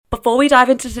Before we dive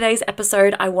into today's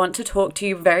episode, I want to talk to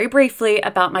you very briefly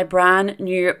about my brand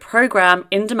new program,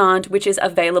 In Demand, which is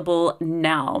available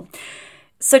now.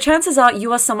 So chances are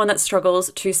you are someone that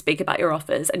struggles to speak about your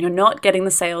offers and you're not getting the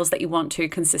sales that you want to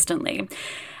consistently.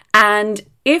 And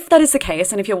if that is the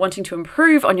case, and if you're wanting to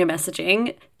improve on your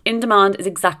messaging, In Demand is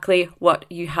exactly what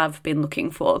you have been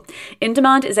looking for. In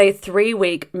Demand is a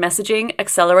 3-week messaging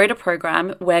accelerator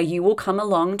program where you will come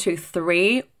along to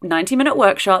 3 90-minute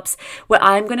workshops where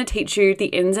I'm going to teach you the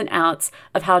ins and outs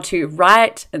of how to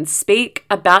write and speak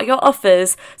about your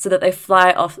offers so that they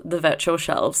fly off the virtual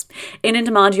shelves. In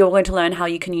Demand, you're going to learn how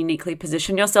you can uniquely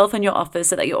position yourself and your offers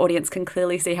so that your audience can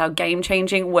clearly see how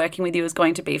game-changing working with you is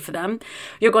going to be for them.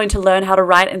 You're going to learn how to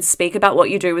write and speak about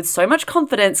what you do with so much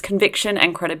confidence, conviction,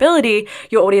 and credibility,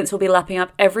 your audience will be lapping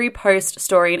up every post,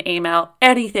 story, and email,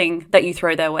 anything that you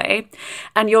throw their way.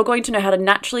 And you're going to know how to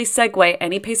naturally segue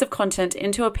any piece of content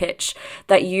into a pitch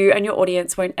that you and your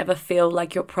audience won't ever feel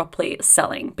like you're properly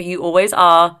selling, but you always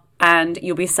are, and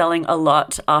you'll be selling a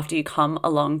lot after you come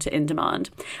along to In Demand.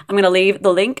 I'm going to leave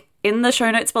the link in the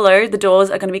show notes below. The doors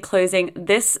are going to be closing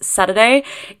this Saturday.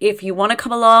 If you want to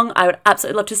come along, I would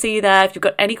absolutely love to see you there. If you've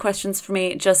got any questions for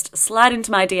me, just slide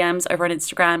into my DMs over on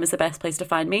Instagram is the best place to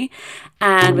find me.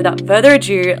 And without further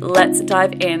ado, let's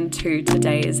dive into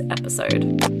today's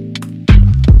episode.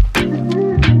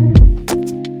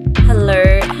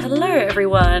 Hello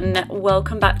everyone.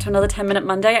 Welcome back to another 10-Minute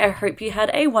Monday. I hope you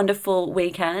had a wonderful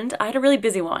weekend. I had a really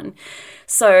busy one.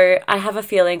 So I have a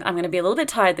feeling I'm going to be a little bit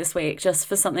tired this week just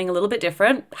for something a little bit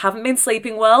different. Haven't been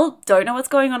sleeping well. Don't know what's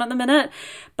going on at the minute.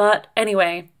 But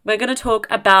anyway, we're going to talk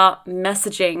about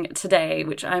messaging today,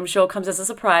 which I'm sure comes as a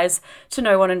surprise to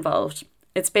no one involved.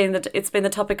 It's been the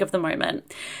topic of the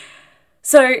moment.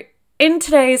 So in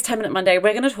today's 10-Minute Monday,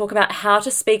 we're going to talk about how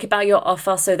to speak about your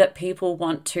offer so that people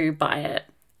want to buy it.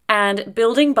 And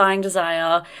building buying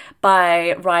desire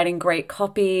by writing great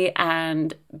copy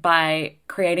and by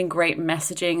creating great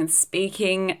messaging and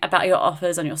speaking about your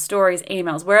offers on your stories,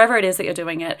 emails, wherever it is that you're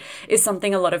doing it, is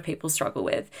something a lot of people struggle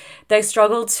with. They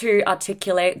struggle to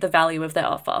articulate the value of their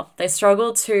offer. They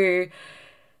struggle to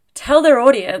tell their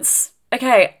audience,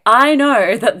 okay, I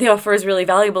know that the offer is really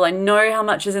valuable. I know how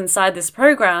much is inside this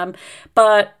program,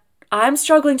 but I'm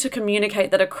struggling to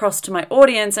communicate that across to my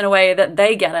audience in a way that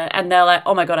they get it. And they're like,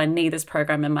 oh my God, I need this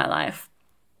program in my life.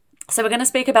 So we're going to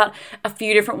speak about a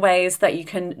few different ways that you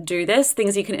can do this,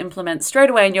 things you can implement straight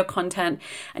away in your content,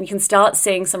 and you can start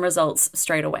seeing some results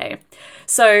straight away.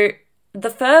 So the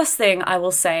first thing I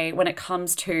will say when it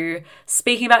comes to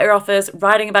speaking about your offers,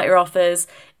 writing about your offers,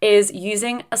 is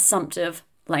using assumptive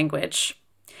language.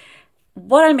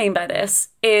 What I mean by this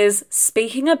is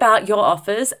speaking about your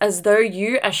offers as though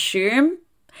you assume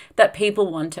that people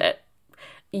want it.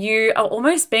 You are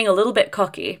almost being a little bit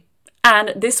cocky.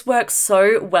 And this works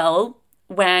so well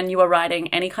when you are writing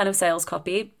any kind of sales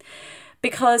copy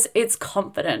because it's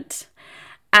confident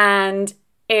and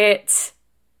it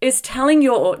is telling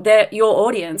your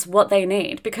audience what they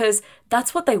need because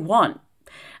that's what they want.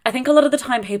 I think a lot of the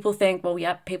time people think, well,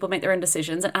 yeah, people make their own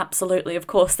decisions, and absolutely, of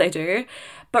course they do.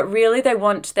 But really they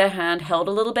want their hand held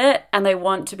a little bit and they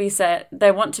want to be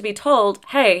told,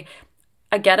 hey,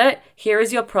 I get it. Here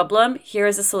is your problem. Here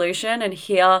is a solution. And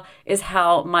here is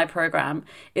how my program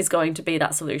is going to be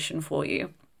that solution for you.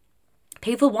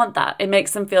 People want that. It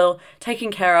makes them feel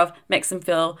taken care of, makes them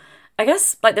feel, I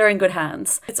guess, like they're in good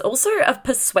hands. It's also a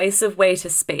persuasive way to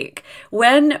speak.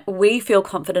 When we feel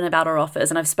confident about our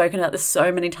offers, and I've spoken about this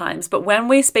so many times, but when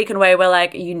we speak in a way where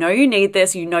like, you know you need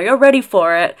this, you know you're ready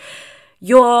for it,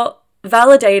 you're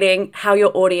validating how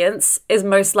your audience is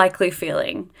most likely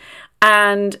feeling.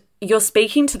 And you're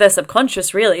speaking to their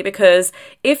subconscious really, because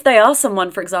if they are someone,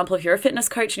 for example, if you're a fitness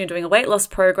coach and you're doing a weight loss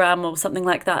program or something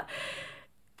like that,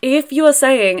 if you are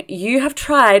saying you have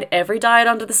tried every diet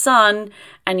under the sun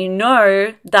and you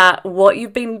know that what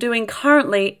you've been doing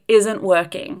currently isn't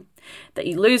working, that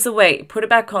you lose the weight, put it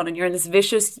back on, and you're in this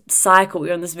vicious cycle,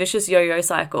 you're in this vicious yo-yo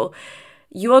cycle,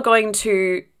 you are going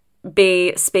to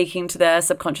be speaking to their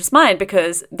subconscious mind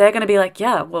because they're going to be like,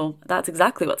 yeah, well, that's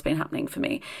exactly what's been happening for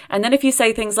me. And then if you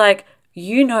say things like,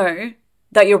 you know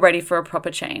that you're ready for a proper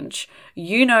change.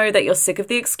 You know that you're sick of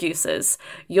the excuses.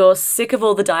 You're sick of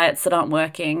all the diets that aren't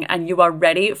working and you are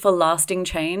ready for lasting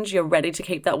change. You're ready to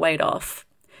keep that weight off.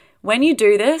 When you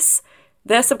do this,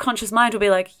 their subconscious mind will be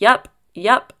like, yep.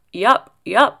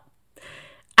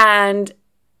 And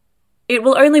it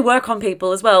will only work on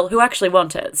people as well who actually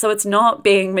want it. So it's not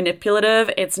being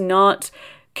manipulative. It's not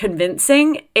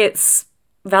convincing. It's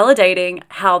validating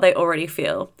how they already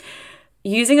feel.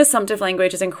 Using assumptive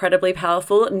language is incredibly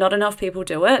powerful. Not enough people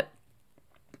do it.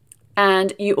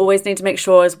 And you always need to make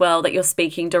sure as well that you're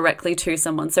speaking directly to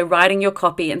someone. So writing your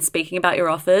copy and speaking about your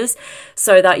offers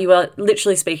so that you are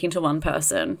literally speaking to one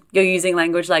person. You're using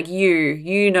language like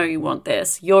you know you want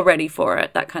this, you're ready for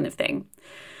it, that kind of thing.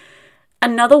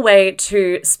 Another way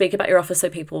to speak about your offer so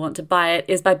people want to buy it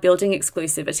is by building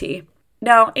exclusivity.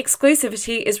 Now,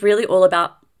 exclusivity is really all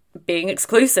about being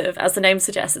exclusive, as the name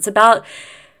suggests. It's about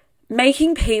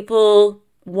making people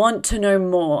want to know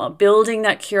more, building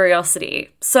that curiosity.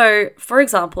 So, for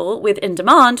example, with In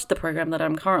Demand, the program that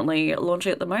I'm currently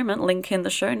launching at the moment, link in the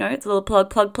show notes, a little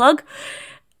plug.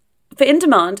 For In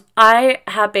Demand, I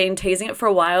have been teasing it for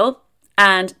a while,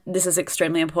 and this is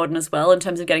extremely important as well in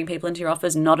terms of getting people into your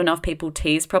offers. Not enough people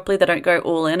tease properly. They don't go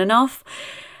all in enough.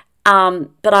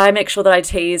 But I make sure that I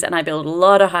tease and I build a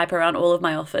lot of hype around all of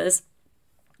my offers.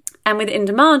 And with In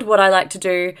Demand, what I like to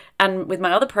do, and with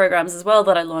my other programs as well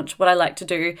that I launch, what I like to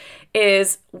do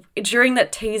is during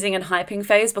that teasing and hyping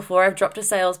phase, before I've dropped a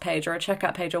sales page or a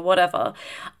checkout page or whatever,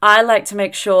 I like to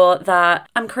make sure that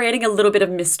I'm creating a little bit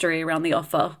of mystery around the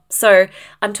offer. So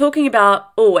I'm talking about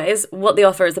always what the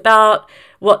offer is about,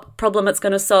 what problem it's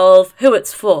going to solve, who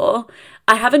it's for.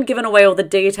 I haven't given away all the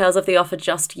details of the offer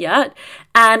just yet,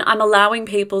 and I'm allowing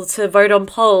people to vote on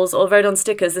polls or vote on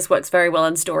stickers. This works very well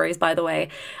in stories, by the way.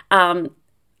 And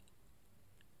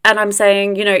I'm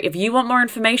saying, if you want more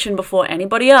information before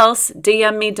anybody else,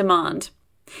 DM me demand.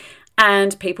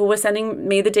 And people were sending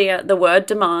me the word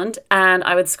demand, and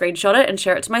I would screenshot it and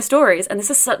share it to my stories. And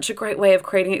this is such a great way of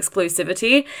creating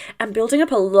exclusivity and building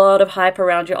up a lot of hype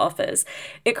around your offers.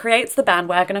 It creates the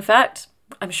bandwagon effect.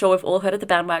 I'm sure we've all heard of the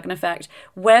bandwagon effect.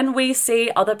 When we see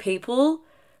other people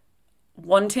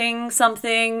wanting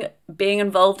something, being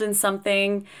involved in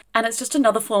something, and it's just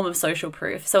another form of social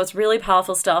proof. So it's really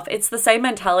powerful stuff. It's the same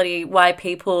mentality why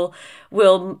people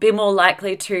will be more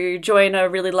likely to join a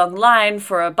really long line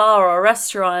for a bar or a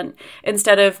restaurant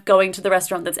instead of going to the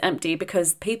restaurant that's empty,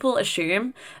 because people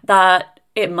assume that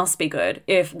it must be good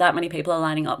if that many people are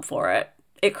lining up for it.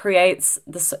 It creates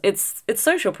it's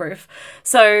social proof.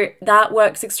 So that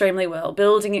works extremely well,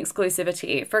 building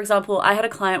exclusivity. For example, I had a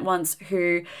client once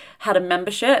who had a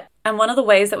membership, and one of the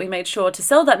ways that we made sure to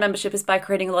sell that membership is by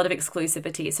creating a lot of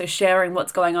exclusivity. So sharing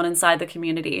what's going on inside the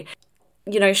community,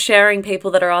 sharing people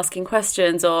that are asking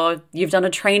questions, or you've done a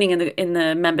training in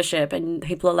the membership and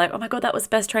people are like, oh my God, that was the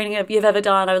best training you've ever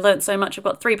done. I learned so much. I've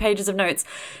got 3 pages of notes.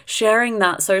 Sharing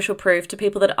that social proof to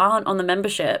people that aren't on the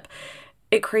membership,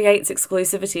 it creates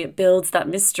exclusivity. It builds that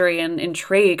mystery and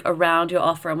intrigue around your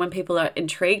offer. And when people are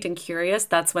intrigued and curious,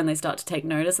 that's when they start to take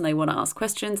notice and they want to ask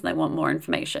questions and they want more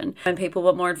information. When people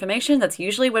want more information, that's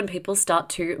usually when people start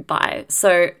to buy.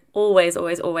 So always,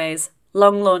 always, always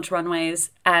long launch runways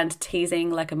and teasing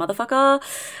like a motherfucker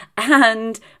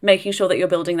and making sure that you're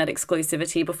building that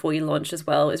exclusivity before you launch as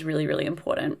well is really, really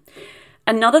important.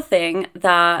 Another thing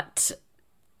that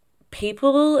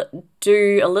people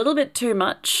do a little bit too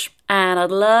much, and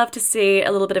I'd love to see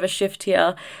a little bit of a shift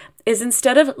here, is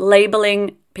instead of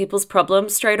labeling people's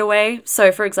problems straight away.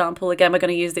 So for example, again, we're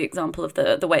going to use the example of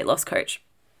the weight loss coach.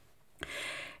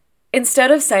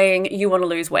 Instead of saying you want to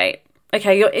lose weight,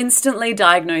 okay, you're instantly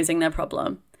diagnosing their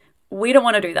problem. We don't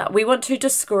want to do that. We want to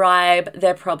describe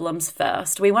their problems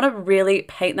first. We want to really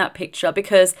paint that picture,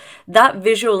 because that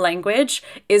visual language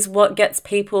is what gets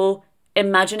people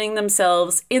imagining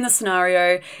themselves in the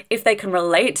scenario. If they can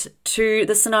relate to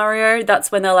the scenario,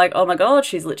 that's when they're like, oh my God,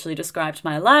 she's literally described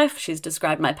my life. She's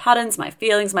described my patterns, my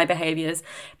feelings, my behaviors.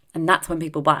 And that's when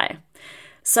people buy.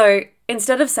 So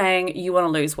instead of saying you want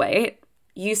to lose weight,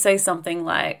 you say something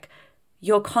like,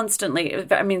 you're constantly,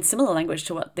 similar language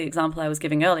to what the example I was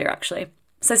giving earlier, actually.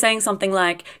 So saying something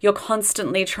like, you're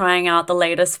constantly trying out the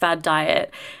latest fad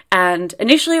diet, and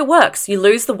initially it works. You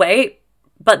lose the weight,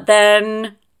 but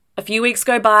then a few weeks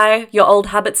go by, your old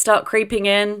habits start creeping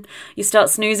in, you start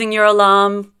snoozing your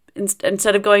alarm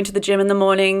instead of going to the gym in the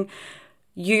morning,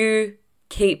 you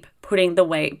keep putting the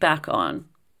weight back on.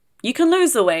 You can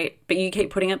lose the weight, but you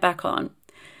keep putting it back on.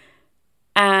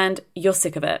 And you're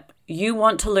sick of it. You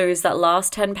want to lose that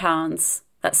last 10 pounds,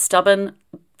 that stubborn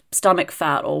stomach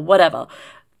fat or whatever.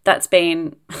 That's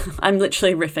been, I'm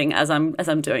literally riffing as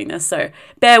I'm doing this, so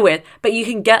bear with, but you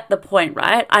can get the point,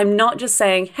 right? I'm not just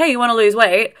saying, hey, you want to lose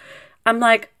weight? I'm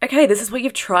like, okay, this is what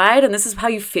you've tried and this is how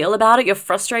you feel about it. You're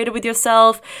frustrated with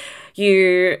yourself.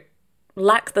 You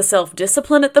lack the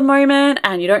self-discipline at the moment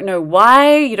and you don't know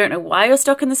why. You don't know why you're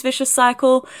stuck in this vicious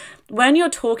cycle. When you're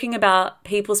talking about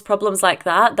people's problems like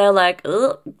that, they're like,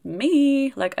 ugh,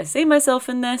 me, like I see myself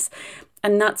in this.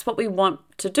 And that's what we want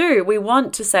to do. We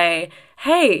want to say,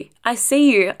 hey, I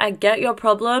see you. I get your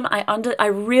problem. I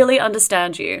really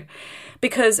understand you.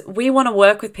 Because we want to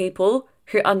work with people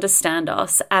who understand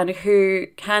us and who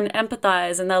can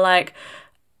empathize, and they're like,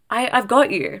 I've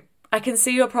got you. I can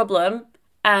see your problem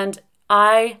and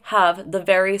I have the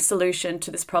very solution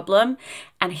to this problem,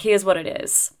 and here's what it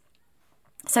is.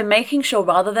 So making sure,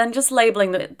 rather than just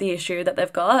labeling the issue that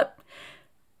they've got,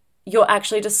 you're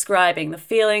actually describing the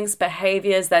feelings,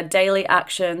 behaviors, their daily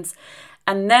actions,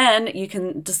 and then you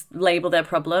can just label their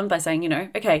problem by saying,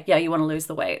 okay, yeah, you want to lose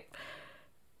the weight.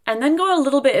 And then go a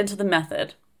little bit into the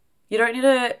method. You don't need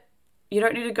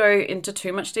to go into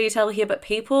too much detail here, but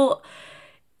people,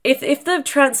 if the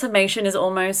transformation is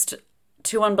almost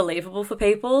too unbelievable for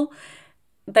people,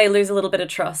 they lose a little bit of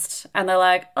trust and they're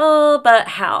like, oh, but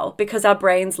how? Because our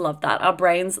brains love that. Our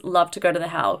brains love to go to the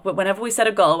how. But whenever we set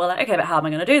a goal, we're like, okay, but how am I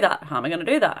going to do that? How am I going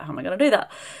to do that? How am I going to do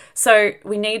that? So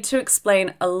we need to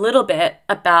explain a little bit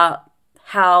about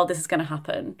how this is going to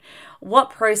happen. What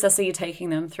process are you taking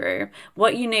them through?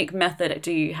 What unique method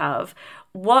do you have?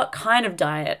 What kind of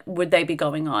diet would they be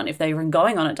going on if they were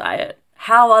going on a diet?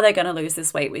 How are they going to lose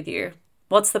this weight with you?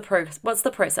 What's the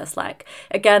process like?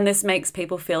 Again, this makes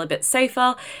people feel a bit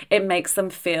safer. It makes them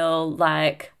feel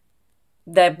like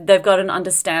they've got an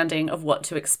understanding of what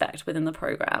to expect within the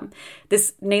program.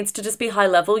 This needs to just be high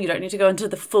level. You don't need to go into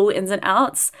the full ins and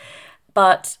outs,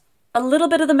 but a little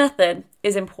bit of the method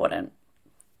is important.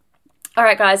 All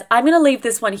right, guys, I'm going to leave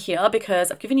this one here because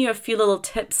I've given you a few little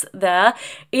tips there.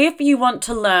 If you want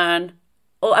to learn,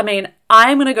 I'm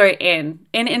going to go in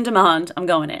demand, I'm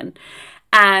going in.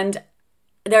 And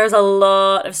there's a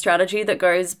lot of strategy that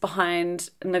goes behind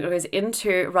and that goes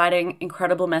into writing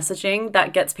incredible messaging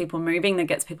that gets people moving, that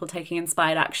gets people taking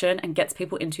inspired action and gets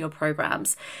people into your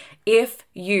programs. If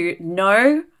you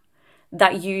know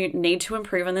that you need to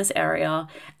improve in this area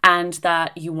and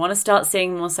that you want to start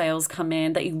seeing more sales come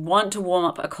in, that you want to warm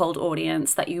up a cold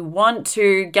audience, that you want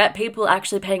to get people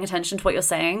actually paying attention to what you're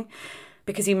saying,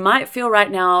 because you might feel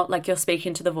right now like you're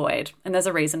speaking to the void. And there's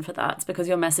a reason for that. It's because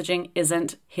your messaging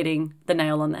isn't hitting the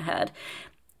nail on the head.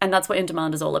 And that's what In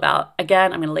Demand is all about.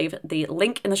 Again, I'm going to leave the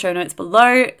link in the show notes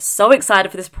below. So excited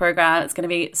for this program. It's going to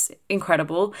be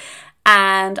incredible.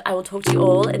 And I will talk to you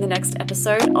all in the next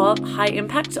episode of High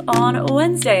Impact on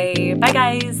Wednesday. Bye,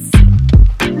 guys.